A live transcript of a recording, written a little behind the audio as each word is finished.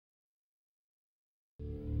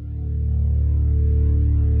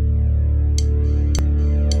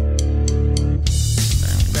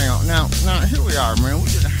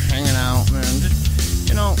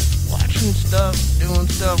eating stuff, doing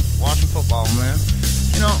stuff, watching football, man.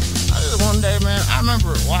 You know, one day, man, I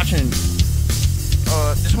remember watching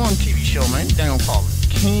this one TV show, man. They don't call it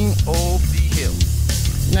King of the Hill.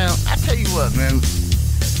 Now, I tell you what, man,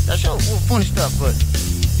 that show was funny stuff, but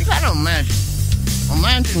you gotta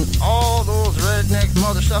imagine all those redneck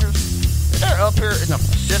mother suckers. They're up here in the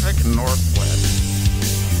Pacific Northwest.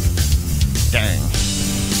 Dang.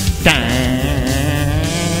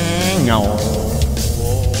 No.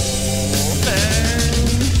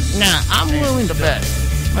 Now, I'm willing to bet,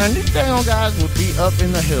 man, these dang old guys would be up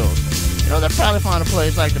in the hills. You know, they'll probably find a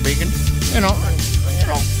place like the Beacon. You know,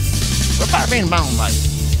 they're probably being bound like.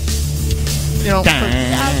 You know, that's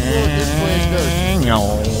what this place does.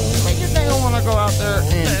 Like, you think I want to go out there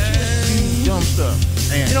and just do dumb stuff.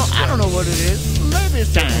 You know, I don't know what it is. Maybe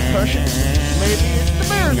it's the concussion. Maybe it's the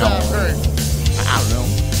beers out there. I don't know.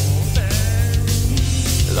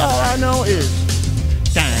 All I know is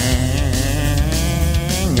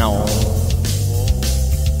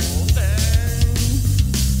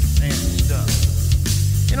and stuff.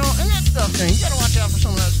 You know, and that stuff thing, you gotta watch out for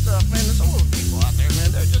some of that stuff, man. There's some little people out there, man.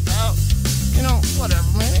 They're just out, you know, whatever,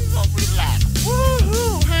 man. They go relax.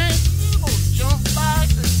 Woohoo, Hank. You go jump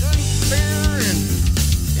bikes and drink beer and,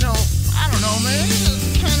 you know, I don't know, man. It's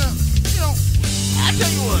just kind of, you know, I tell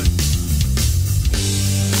you what.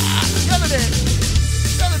 The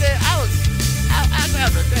other day, I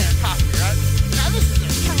grabbed a damn coffee, right? Now, this is a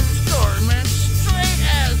true story, man. Straight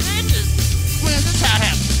as bitches. Man, this is how it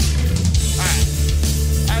happened. Alright.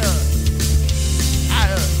 I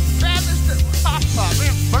grabbed this coffee pot,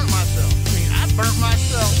 man, burnt myself. I mean, I burnt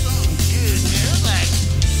myself something good, man. It was like,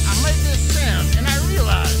 I made this sound, and I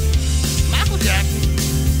realized Michael Jackson,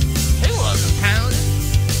 he wasn't talented.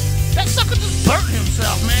 That sucker just burnt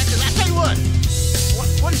himself, man, because I tell you what,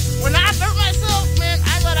 when I burnt myself, man,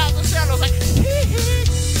 I let out the sound. I was like,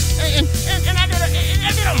 and I did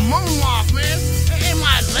a moonwalk, man. And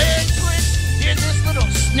my leg twitched, did this little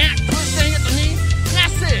snap twist thing at the knee. And I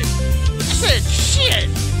said, shit,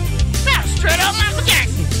 that's straight up Michael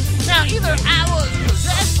Jackson. Now, either I was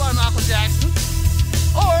possessed by Michael Jackson,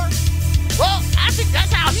 or, well, I think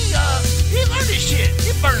that's how he learned his shit.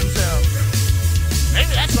 He burned himself.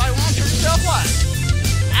 Maybe that's why he wanted to himself what?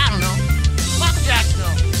 I don't know. Michael Jackson,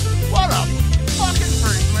 though. What a fucking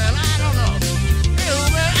freak, man. I don't know. Ew,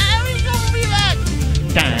 man. He's gonna be like,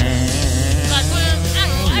 like, man, I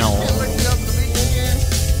don't know. I just can't wake me up in the beach again.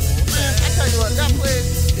 Man, I tell you what, that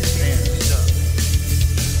place is fancy stuff.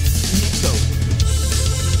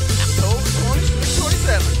 October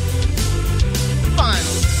 27th.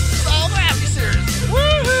 Finals. It's all gravity series.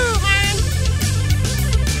 Woohoo, man.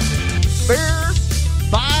 Beers,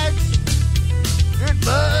 bikes, good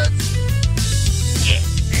buds.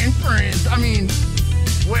 And friends, I mean,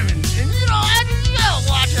 women, and you know, you gotta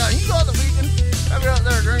watch out. You go to the weekend, I'll be out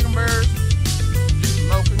there drinking beers,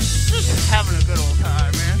 smoking, just having a good old time,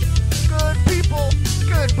 man. Good people,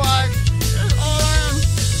 good bikes, just all around.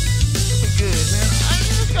 It'll be good, man.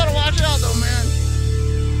 You just gotta watch out, though, man.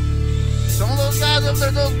 Some of those guys up there,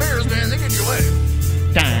 those beers, man, they get your way.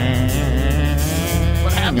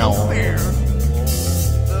 But have no fear.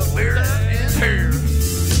 The beer is here.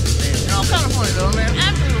 It's kind of funny though, man.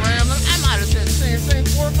 After the rambling, I might have said the same thing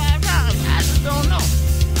 4 or 5 times. I just don't know.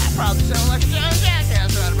 I probably sound like a giant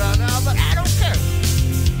jackass right about now, but I don't care.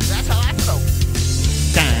 That's how I flow.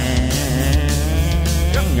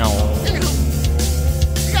 Anywho,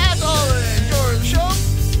 you guys all enjoy the show.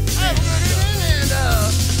 Have a good evening, and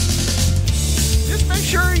just make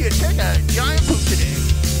sure you take a giant poop today.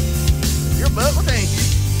 Your butt will thank you.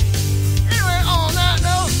 Anyway, on that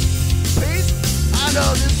note, peace. I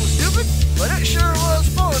know this was stupid, but it sure was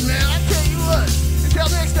fun, man. I tell you what. Until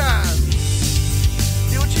next time,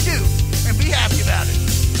 do what you do and be happy about it.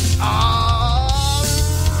 All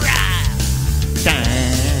right.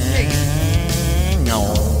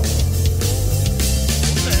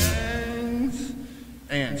 Things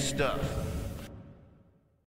and stuff.